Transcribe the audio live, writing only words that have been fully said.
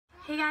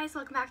Hey guys,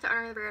 welcome back to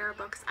Under the Radar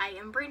Books. I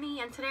am Brittany,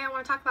 and today I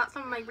want to talk about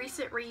some of my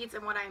recent reads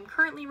and what I am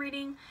currently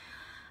reading.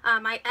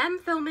 I am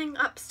filming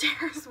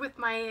upstairs with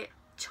my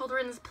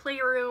children's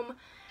playroom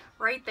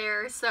right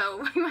there,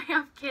 so we might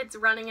have kids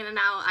running in and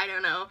out, I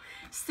don't know,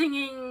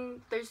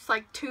 singing, there's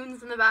like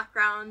tunes in the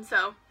background,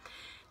 so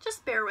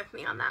just bear with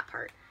me on that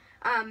part.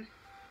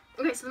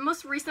 Okay, so the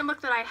most recent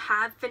book that I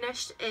have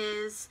finished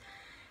is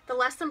The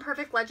Less Than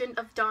Perfect Legend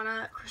of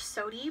Donna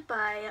Cressotti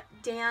by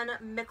Dan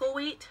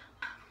Micklethwait.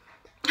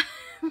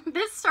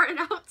 This started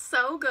out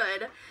so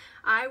good.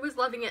 I was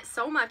loving it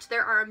so much.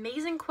 There are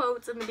amazing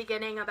quotes in the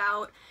beginning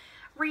about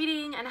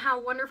reading and how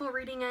wonderful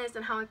reading is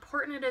and how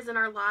important it is in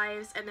our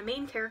lives, and the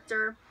main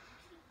character,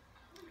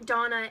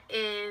 Donna,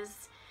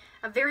 is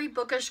a very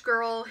bookish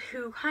girl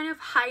who kind of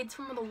hides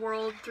from the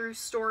world through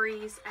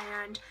stories,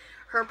 and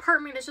her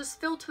apartment is just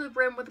filled to the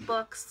brim with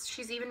books.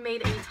 She's even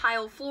made a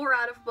tile floor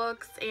out of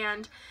books,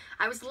 and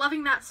I was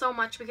loving that so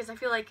much because I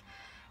feel like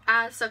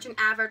as such an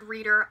avid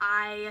reader,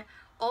 I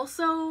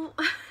also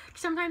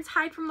sometimes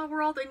hide from the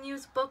world and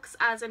use books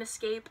as an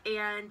escape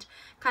and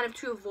kind of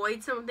to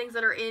avoid some things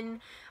that are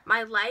in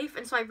my life,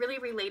 and so I really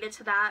related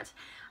to that.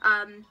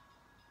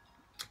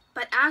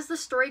 But as the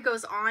story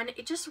goes on,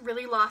 it just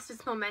really lost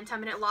its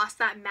momentum and it lost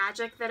that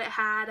magic that it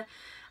had.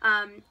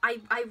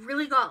 I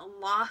really got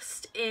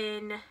lost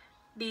in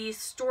the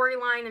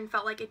storyline and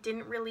felt like it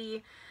didn't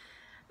really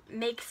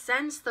make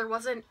sense. There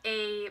wasn't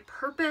a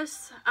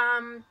purpose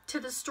to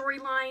the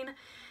storyline.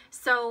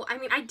 So, I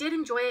mean, I did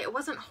enjoy it. It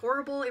wasn't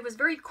horrible. It was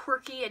very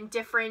quirky and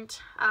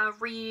different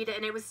read,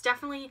 and it was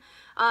definitely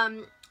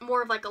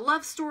more of like a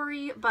love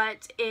story,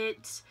 but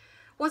it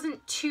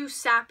wasn't too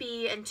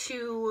sappy and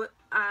too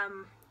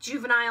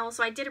juvenile,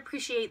 so I did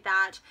appreciate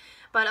that.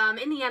 But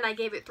in the end, I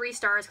gave it 3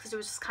 stars because it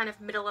was just kind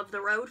of middle of the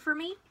road for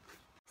me.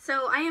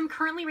 So, I am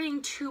currently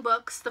reading 2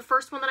 books. The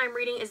first one that I'm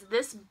reading is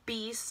This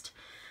Beast,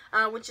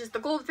 which is The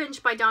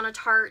Goldfinch by Donna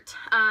Tartt.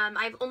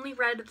 I've only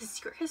read The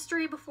Secret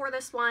History before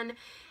this one,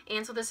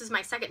 and so this is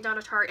my second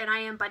Donna Tartt, and I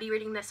am buddy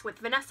reading this with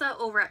Vanessa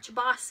over at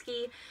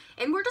Chbosky,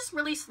 and we're just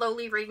really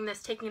slowly reading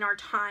this, taking our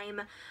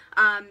time.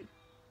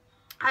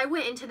 I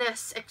went into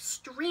this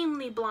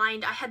extremely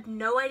blind. I had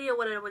no idea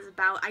what it was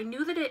about. I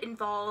knew that it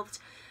involved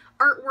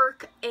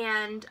artwork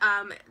and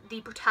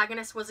the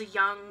protagonist was a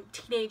young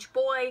teenage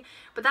boy,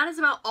 but that is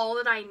about all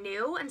that I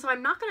knew, and so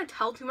I'm not going to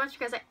tell too much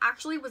because I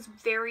actually was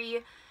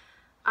very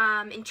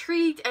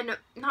intrigued and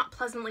not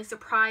pleasantly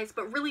surprised,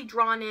 but really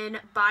drawn in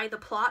by the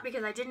plot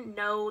because I didn't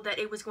know that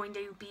it was going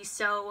to be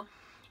so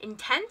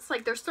intense.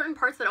 Like, there's certain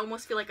parts that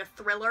almost feel like a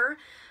thriller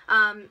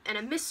and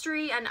a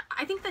mystery, and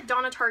I think that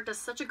Donna Tartt does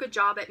such a good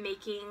job at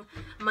making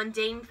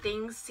mundane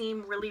things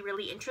seem really,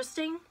 really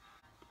interesting,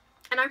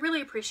 and I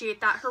really appreciate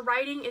that. Her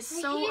writing is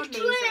so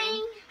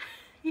amazing.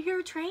 You hear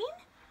a train?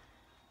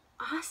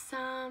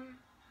 Awesome.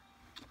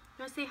 You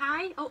want to say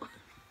hi? Oh.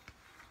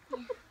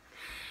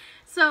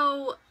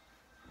 So,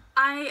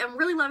 I am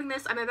really loving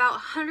this. I'm about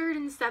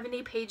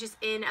 170 pages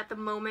in at the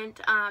moment.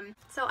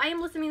 So I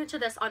am listening to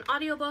this on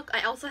audiobook.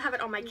 I also have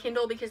it on my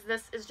Kindle because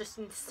this is just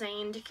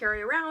insane to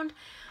carry around.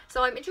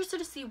 So I'm interested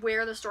to see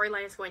where the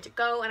storyline is going to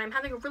go, and I'm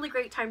having a really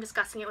great time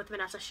discussing it with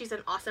Vanessa. She's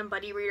an awesome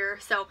buddy reader,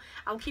 so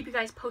I'll keep you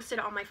guys posted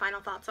on my final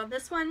thoughts on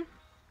this one.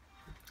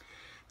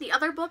 The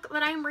other book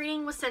that I'm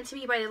reading was sent to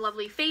me by the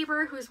lovely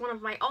Faber, who is one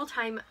of my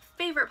all-time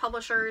favorite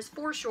publishers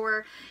for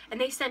sure, and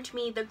they sent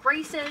me The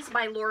Graces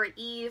by Laura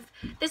Eve.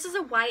 This is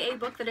a YA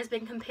book that has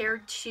been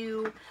compared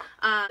to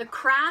The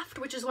Craft,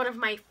 which is one of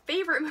my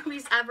favorite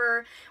movies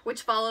ever,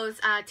 which follows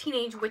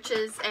teenage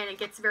witches, and it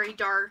gets very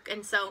dark,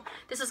 and so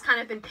this has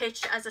kind of been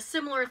pitched as a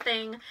similar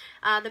thing.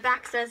 The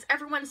back says,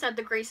 "Everyone said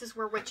the Graces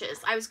were witches.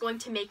 I was going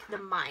to make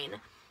them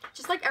mine."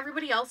 Just like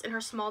everybody else in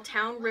her small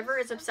town, River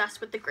is obsessed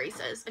with the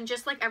Graces, and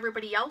just like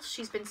everybody else,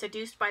 she's been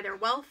seduced by their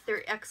wealth,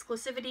 their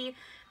exclusivity,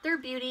 their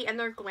beauty, and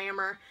their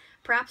glamour,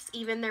 perhaps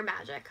even their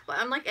magic. But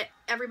unlike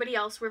everybody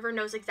else, River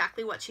knows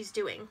exactly what she's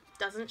doing,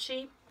 doesn't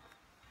she?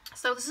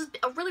 So this is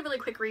a really, really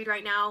quick read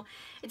right now.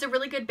 It's a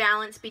really good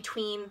balance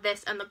between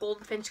this and The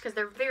Goldfinch because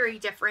they're very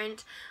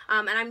different.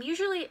 And I'm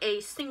usually a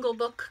single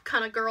book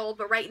kind of girl,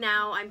 but right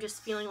now I'm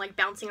just feeling like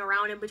bouncing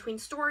around in between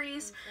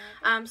stories.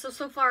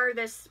 So far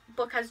this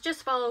book has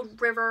just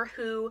followed River,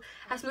 who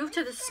has moved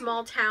to this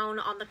small town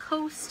on the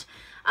coast.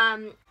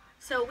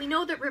 So we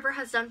know that River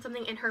has done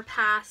something in her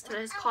past that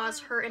has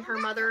caused her and her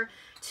mother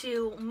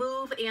to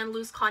move and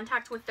lose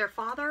contact with their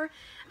father,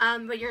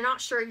 but you're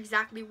not sure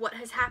exactly what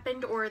has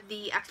happened or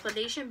the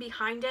explanation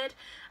behind it.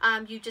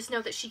 You just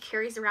know that she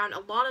carries around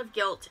a lot of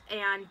guilt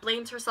and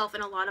blames herself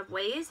in a lot of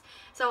ways,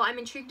 so I'm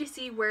intrigued to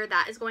see where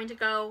that is going to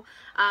go.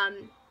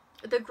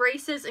 The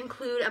Graces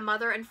include a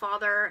mother and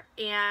father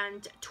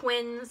and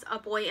twins, a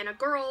boy and a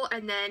girl,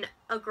 and then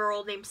a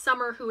girl named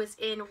Summer who is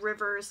in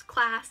River's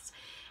class,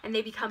 and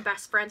they become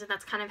best friends, and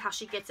that's kind of how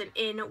she gets it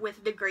in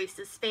with the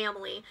Graces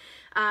family.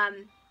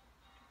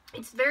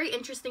 It's very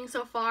interesting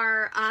so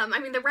far. I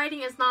mean, the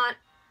writing is not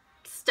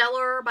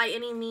stellar by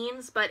any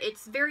means, but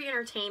it's very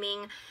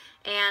entertaining.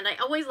 And I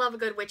always love a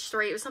good witch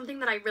story. It was something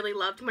that I really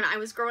loved when I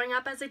was growing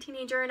up as a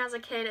teenager and as a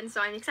kid, and so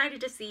I'm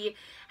excited to see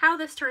how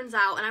this turns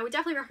out, and I would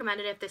definitely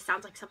recommend it if this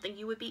sounds like something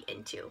you would be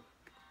into.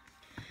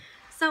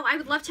 So I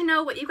would love to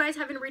know what you guys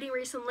have been reading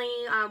recently.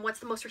 What's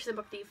the most recent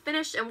book that you've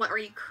finished, and what are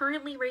you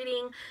currently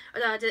reading?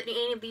 Did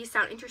any of these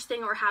sound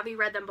interesting, or have you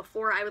read them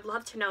before? I would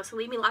love to know, so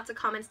leave me lots of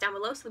comments down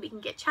below so that we can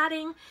get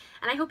chatting.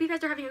 And I hope you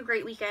guys are having a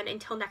great weekend.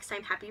 Until next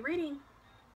time, happy reading!